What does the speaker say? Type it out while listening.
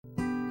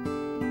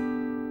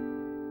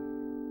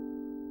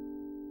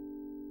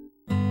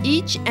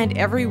Each and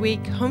every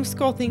week,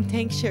 Homeschool Think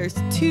Tank shares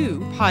 2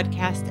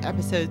 podcast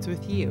episodes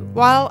with you.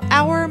 While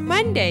our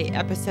Monday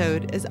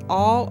episode is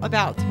all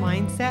about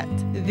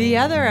mindset, the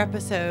other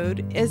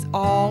episode is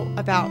all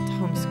about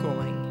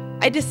homeschooling.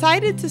 I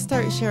decided to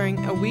start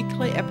sharing a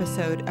weekly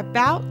episode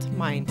about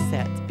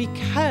mindset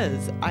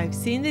because I've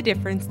seen the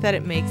difference that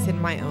it makes in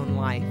my own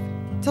life.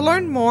 To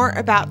learn more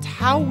about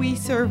how we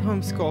serve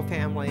homeschool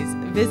families,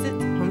 visit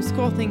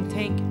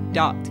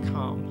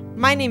homeschoolthinktank.com.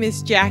 My name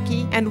is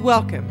Jackie, and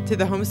welcome to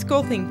the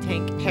Homeschool Think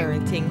Tank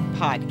Parenting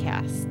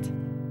Podcast.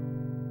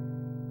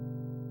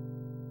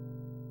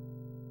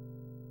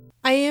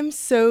 I am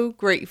so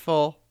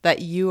grateful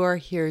that you are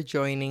here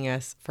joining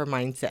us for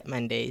Mindset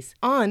Mondays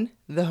on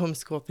the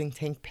Homeschool Think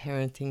Tank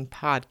Parenting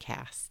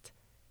Podcast.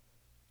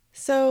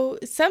 So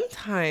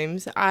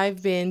sometimes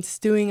I've been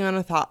stewing on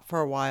a thought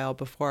for a while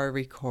before I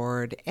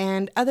record,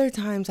 and other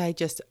times I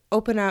just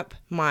open up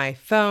my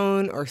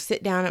phone or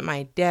sit down at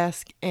my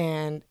desk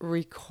and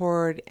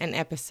record an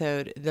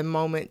episode the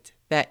moment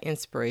that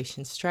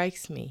inspiration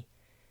strikes me.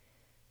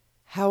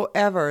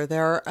 However,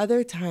 there are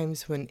other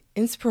times when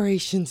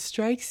inspiration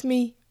strikes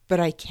me,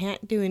 but I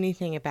can't do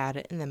anything about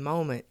it in the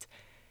moment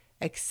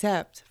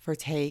except for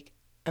take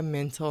a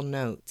mental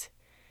note.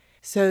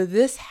 So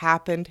this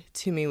happened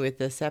to me with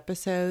this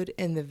episode,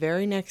 and the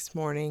very next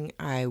morning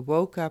I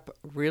woke up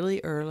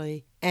really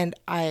early and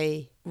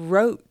I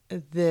wrote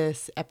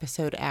this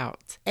episode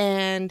out.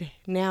 And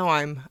now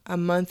I'm a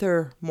month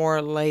or more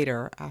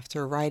later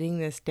after writing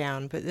this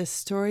down, but this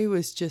story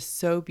was just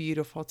so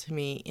beautiful to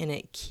me and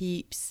it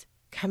keeps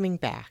coming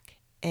back.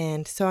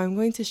 And so I'm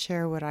going to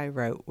share what I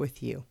wrote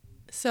with you.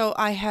 So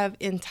I have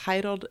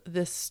entitled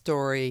this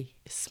story,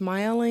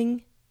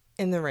 Smiling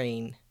in the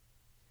Rain.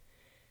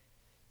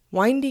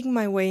 Winding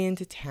my way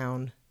into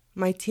town,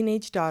 my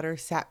teenage daughter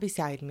sat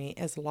beside me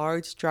as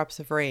large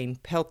drops of rain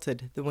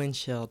pelted the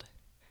windshield.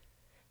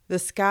 The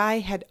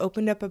sky had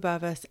opened up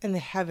above us and the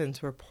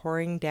heavens were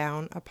pouring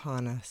down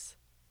upon us.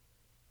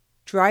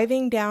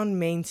 Driving down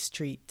Main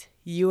Street,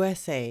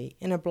 USA,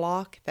 in a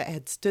block that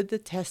had stood the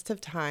test of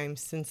time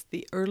since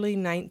the early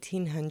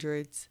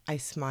 1900s, I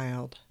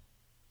smiled.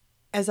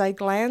 As I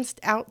glanced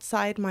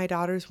outside my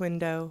daughter's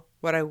window,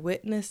 what I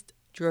witnessed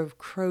drove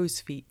crow's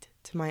feet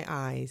to my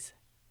eyes.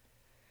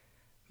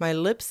 My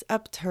lips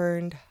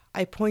upturned,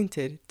 I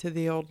pointed to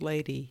the old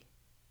lady.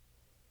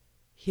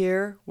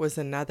 Here was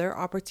another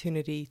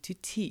opportunity to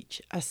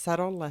teach a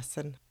subtle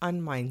lesson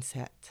on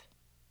mindset.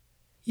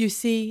 You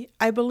see,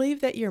 I believe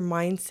that your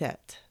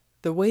mindset,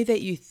 the way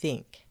that you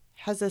think,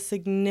 has a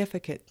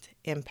significant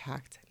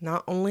impact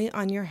not only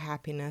on your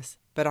happiness,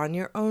 but on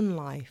your own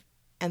life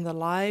and the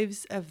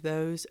lives of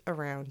those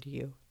around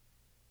you.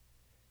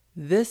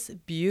 This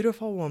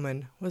beautiful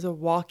woman was a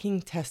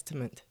walking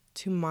testament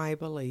to my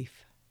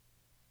belief.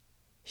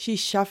 She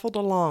shuffled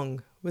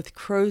along with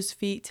crow's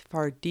feet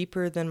far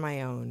deeper than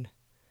my own,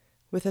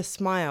 with a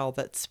smile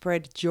that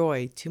spread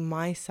joy to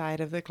my side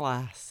of the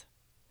glass.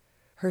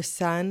 Her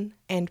son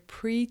and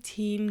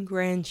preteen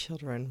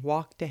grandchildren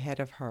walked ahead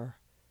of her.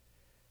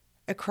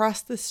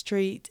 Across the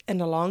street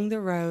and along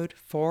the road,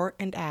 fore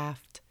and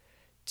aft,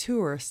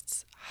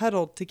 tourists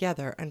huddled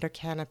together under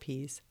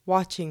canopies,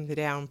 watching the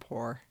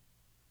downpour.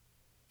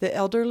 The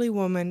elderly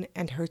woman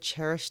and her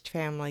cherished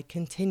family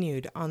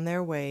continued on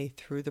their way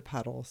through the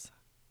puddles.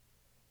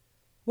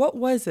 What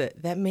was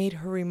it that made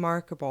her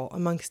remarkable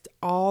amongst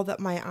all that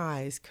my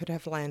eyes could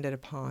have landed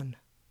upon?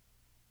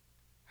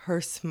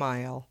 Her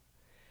smile,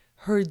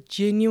 her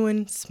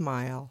genuine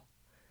smile.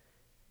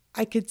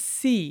 I could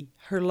see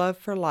her love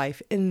for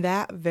life in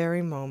that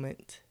very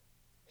moment.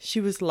 She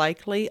was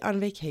likely on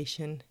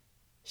vacation.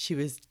 She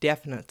was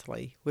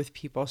definitely with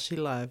people she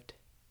loved.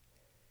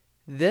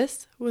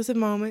 This was a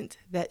moment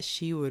that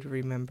she would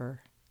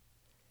remember.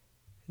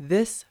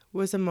 This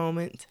was a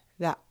moment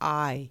that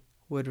I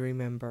would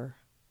remember.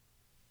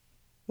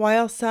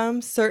 While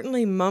some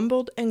certainly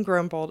mumbled and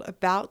grumbled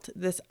about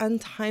this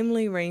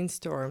untimely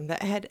rainstorm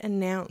that had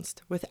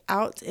announced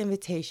without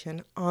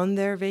invitation on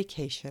their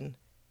vacation,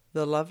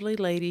 the lovely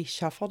lady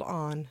shuffled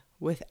on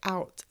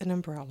without an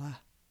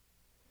umbrella.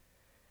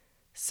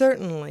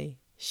 Certainly,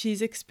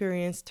 she's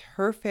experienced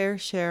her fair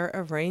share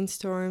of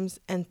rainstorms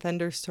and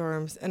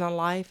thunderstorms in a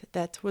life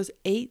that was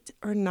 8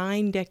 or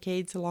 9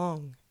 decades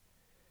long.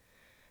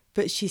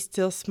 But she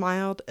still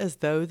smiled as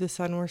though the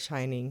sun were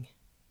shining.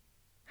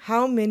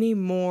 How many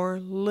more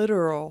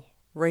literal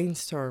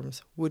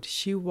rainstorms would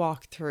she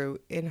walk through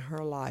in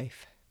her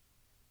life?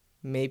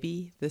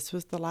 Maybe this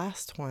was the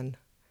last one,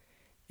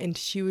 and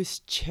she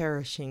was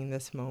cherishing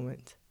this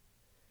moment.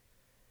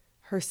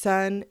 Her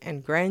son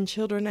and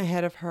grandchildren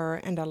ahead of her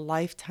and a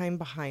lifetime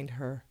behind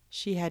her,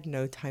 she had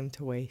no time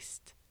to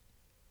waste.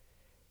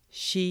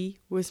 She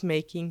was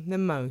making the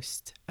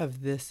most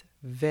of this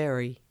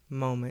very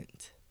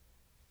moment.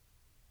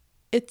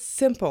 It's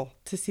simple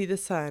to see the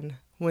sun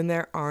when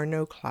there are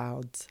no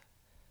clouds.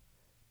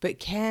 But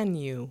can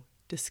you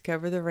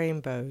discover the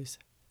rainbows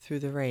through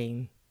the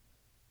rain?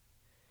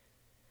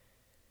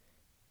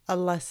 A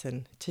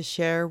lesson to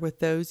share with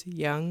those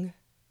young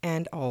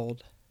and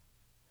old.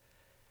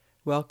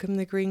 Welcome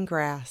the green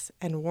grass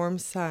and warm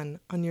sun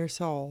on your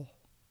soul.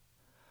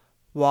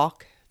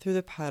 Walk through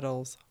the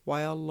puddles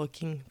while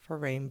looking for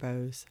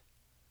rainbows.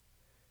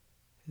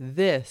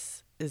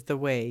 This is the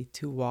way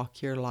to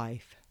walk your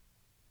life.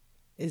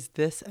 Is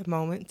this a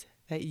moment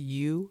that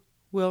you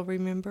will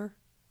remember?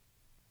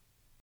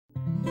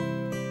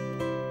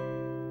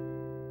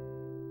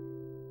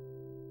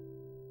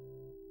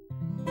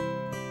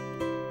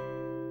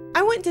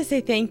 I want to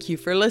say thank you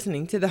for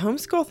listening to the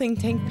Homeschool Think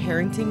Tank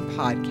Parenting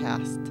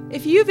Podcast.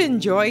 If you've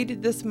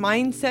enjoyed this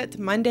Mindset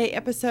Monday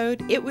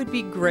episode, it would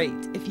be great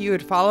if you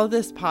would follow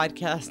this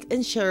podcast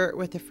and share it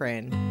with a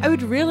friend. I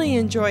would really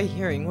enjoy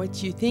hearing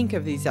what you think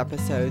of these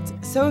episodes,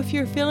 so if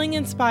you're feeling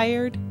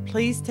inspired,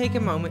 please take a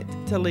moment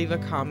to leave a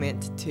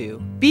comment too.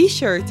 Be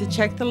sure to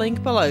check the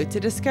link below to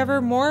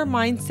discover more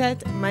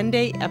Mindset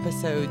Monday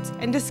episodes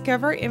and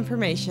discover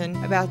information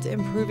about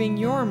improving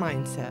your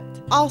mindset.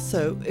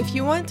 Also, if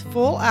you want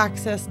full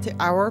access to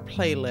our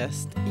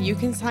playlist, you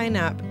can sign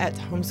up at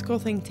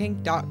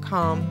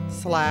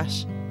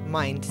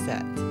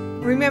homeschoolthinktank.com/mindset.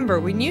 Remember,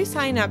 when you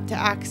sign up to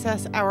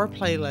access our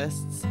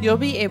playlists, you'll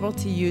be able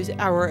to use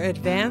our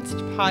advanced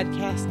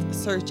podcast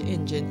search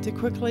engine to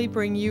quickly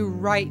bring you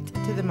right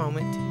to the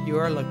moment you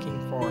are looking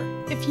for.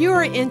 If you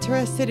are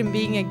interested in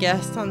being a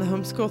guest on the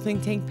Homeschool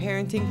Think Tank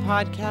Parenting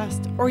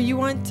Podcast, or you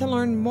want to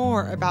learn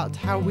more about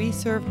how we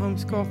serve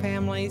homeschool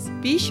families,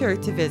 be sure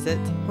to visit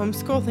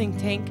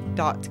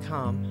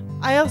homeschoolthinktank.com.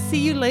 I'll see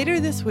you later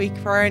this week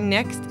for our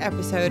next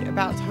episode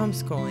about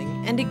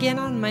homeschooling, and again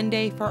on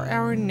Monday for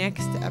our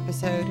next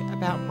episode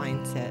about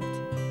mindset.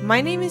 My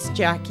name is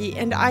Jackie,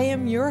 and I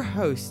am your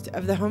host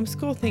of the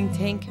Homeschool Think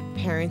Tank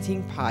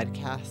Parenting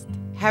Podcast.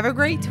 Have a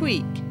great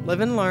week.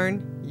 Live and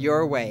learn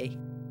your way.